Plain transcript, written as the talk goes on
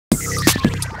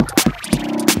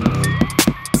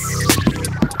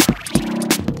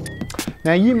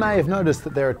Now you may have noticed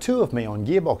that there are two of me on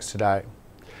Gearbox today,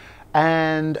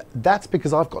 and that's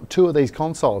because I've got two of these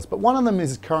consoles, but one of them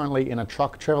is currently in a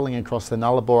truck travelling across the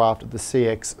Nullarbor after the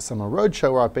CX Summer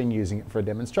Roadshow, where I've been using it for a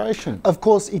demonstration. Of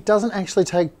course, it doesn't actually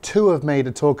take two of me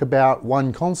to talk about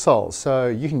one console, so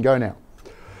you can go now.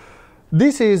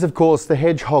 This is, of course, the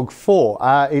Hedgehog 4.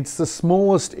 It's the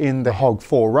smallest in the Hog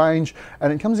 4 range,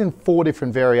 and it comes in 4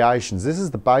 different variations. This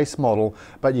is the base model,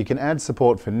 but you can add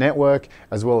support for network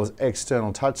as well as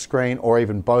external touchscreen, or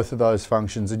even both of those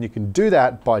functions, and you can do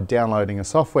that by downloading a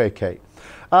software key.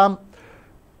 On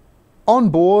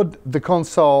board, the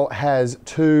console has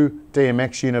 2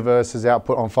 DMX universes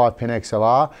output on 5-pin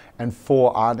XLR and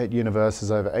 4 ARTnet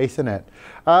universes over Ethernet.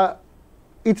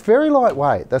 It's very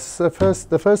lightweight. That's the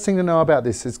first thing to know about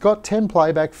this. It's got 10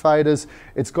 playback faders,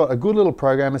 it's got a good little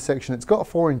programmer section, it's got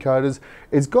 4 encoders,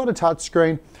 it's got a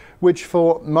touchscreen, which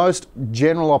for most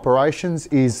general operations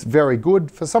is very good.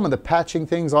 For some of the patching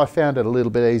things, I found it a little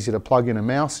bit easier to plug in a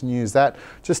mouse and use that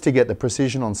just to get the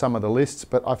precision on some of the lists,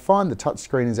 but I find the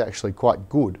touchscreen is actually quite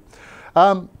good.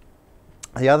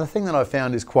 The other thing that I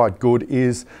found is quite good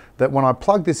is that when I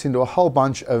plug this into a whole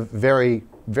bunch of very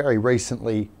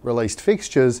recently released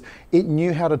fixtures, it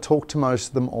knew how to talk to most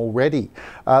of them already.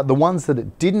 The ones that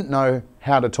it didn't know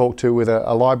how to talk to with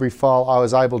a library file, I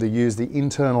was able to use the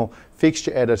internal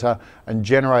fixture editor and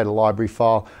generate a library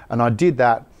file, and I did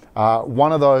that,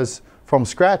 one of those from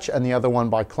scratch and the other one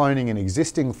by cloning an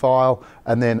existing file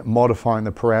and then modifying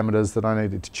the parameters that I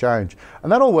needed to change. And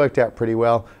that all worked out pretty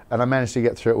well, and I managed to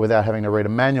get through it without having to read a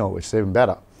manual, which is even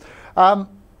better.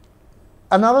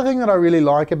 Another thing that I really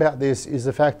like about this is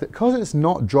the fact that because it's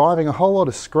not driving a whole lot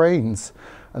of screens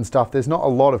and stuff, there's not a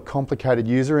lot of complicated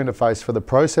user interface for the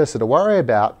processor to worry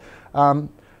about.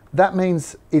 That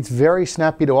means it's very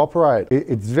snappy to operate.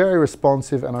 It's very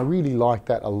responsive, and I really like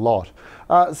that a lot.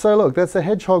 So look, that's the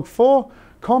Hedgehog 4,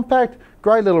 compact,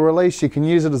 great little release. You can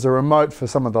use it as a remote for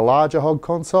some of the larger Hog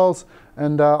consoles,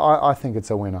 and I think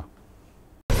it's a winner.